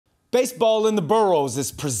Baseball in the Burrows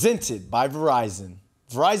is presented by Verizon.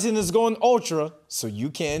 Verizon is going ultra, so you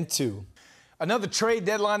can too. Another trade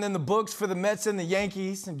deadline in the books for the Mets and the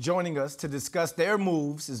Yankees. And joining us to discuss their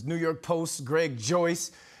moves is New York Post's Greg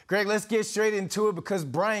Joyce. Greg, let's get straight into it because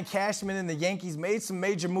Brian Cashman and the Yankees made some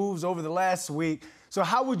major moves over the last week. So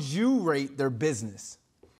how would you rate their business?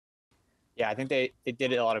 Yeah, I think they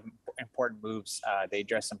did a lot of important moves. They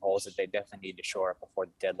addressed some holes that they definitely need to shore up before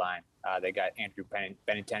the deadline. They got Andrew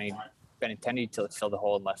Benintendi to fill the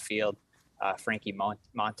hole in left field, Frankie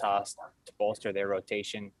Montas to bolster their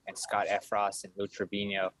rotation, and Scott Effross and Lou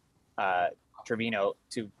Trevino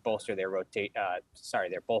to bolster their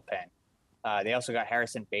bullpen. They also got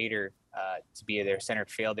Harrison Bader to be their center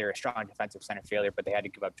fielder, a strong defensive center fielder, but they had to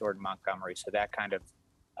give up Jordan Montgomery, so that kind of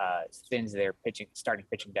thins their starting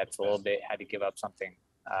pitching depth a little bit. Had to give up something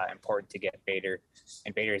important to get Bader,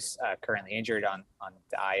 and Bader's currently injured on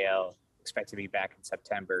the IL. Expected to be back in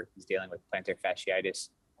September. He's dealing with plantar fasciitis,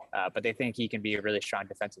 but they think he can be a really strong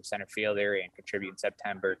defensive center fielder and contribute in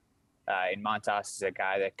September. And Montas is a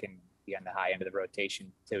guy that can be on the high end of the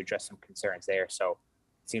rotation to address some concerns there. So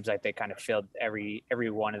it seems like they kind of filled every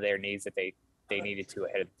one of their needs that they needed to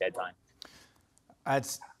ahead of the deadline.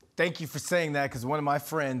 Thank you for saying that, because one of my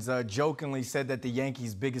friends jokingly said that the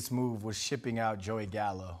Yankees' biggest move was shipping out Joey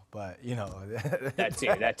Gallo. But, you know. that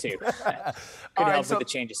too. Could help with the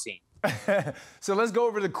change of scene. So let's go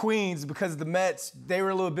over to Queens, because the Mets, they were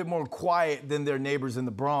a little bit more quiet than their neighbors in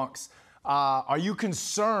the Bronx. Are you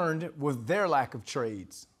concerned with their lack of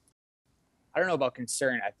trades? I don't know about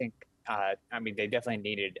concern. I think, they definitely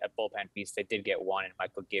needed a bullpen piece. They did get one in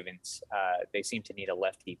Michael Givens. They seem to need a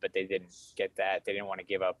lefty, but they didn't get that. They didn't want to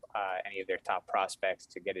give up any of their top prospects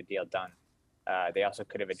to get a deal done. They also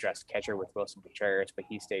could have addressed catcher with Wilson Contreras, but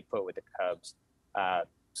he stayed put with the Cubs.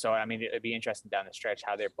 So, it'd be interesting down the stretch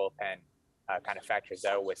how their bullpen kind of factors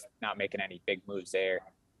out with not making any big moves there.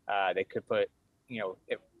 They could put,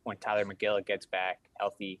 when Tyler McGill gets back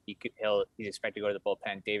healthy, he's expected to go to the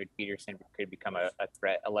bullpen. David Peterson could become a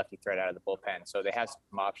lefty threat out of the bullpen. So they have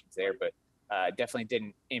some options there, but definitely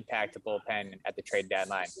didn't impact the bullpen at the trade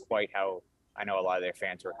deadline quite how I know a lot of their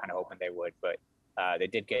fans were kind of hoping they would. But they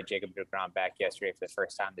did get Jacob deGrom back yesterday for the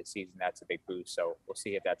first time this season. That's a big boost. So we'll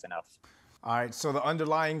see if that's enough. All right, so the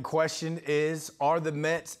underlying question is, are the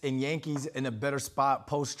Mets and Yankees in a better spot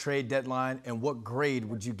post-trade deadline, and what grade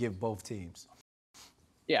would you give both teams?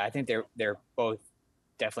 Yeah, I think they're both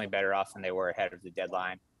definitely better off than they were ahead of the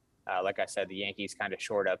deadline. Like I said, the Yankees kind of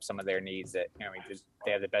shored up some of their needs that,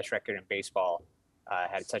 they have the best record in baseball,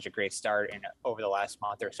 had such a great start, and over the last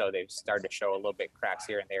month or so, they've started to show a little bit cracks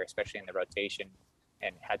here and there, especially in the rotation,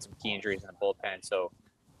 and had some key injuries in the bullpen. So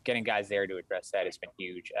getting guys there to address that has been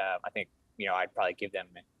huge. I think, I'd probably give them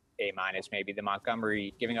an A-. Maybe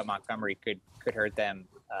giving up Montgomery could hurt them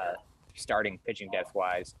starting pitching depth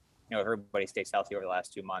wise. If everybody stays healthy over the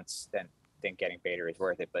last 2 months, then I think getting Bader is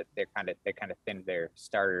worth it. But they kind of thinned their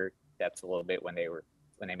starter depth a little bit when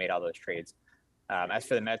they made all those trades. As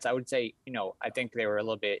for the Mets, I would say, I think they were a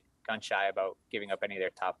little bit gun shy about giving up any of their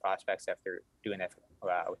top prospects after doing that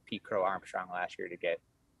with Pete Crow Armstrong last year to get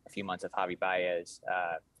a few months of Javi Baez.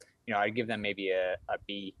 I'd give them maybe a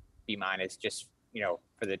B-, just,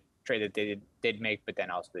 for the trade that they did make, but then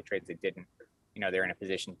also the trades they didn't. They're in a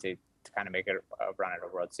position to kind of make a run at a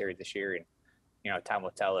World Series this year, and time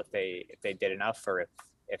will tell if they did enough or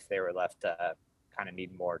if they were left to kind of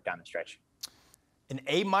need more down the stretch. An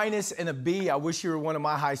A- and a B. I wish you were one of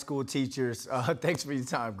my high school teachers. Thanks for your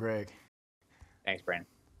time, Greg. Thanks, Brandon.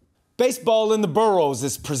 Baseball in the Burrows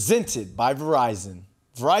is presented by Verizon.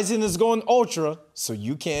 Verizon is going ultra, so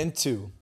you can too.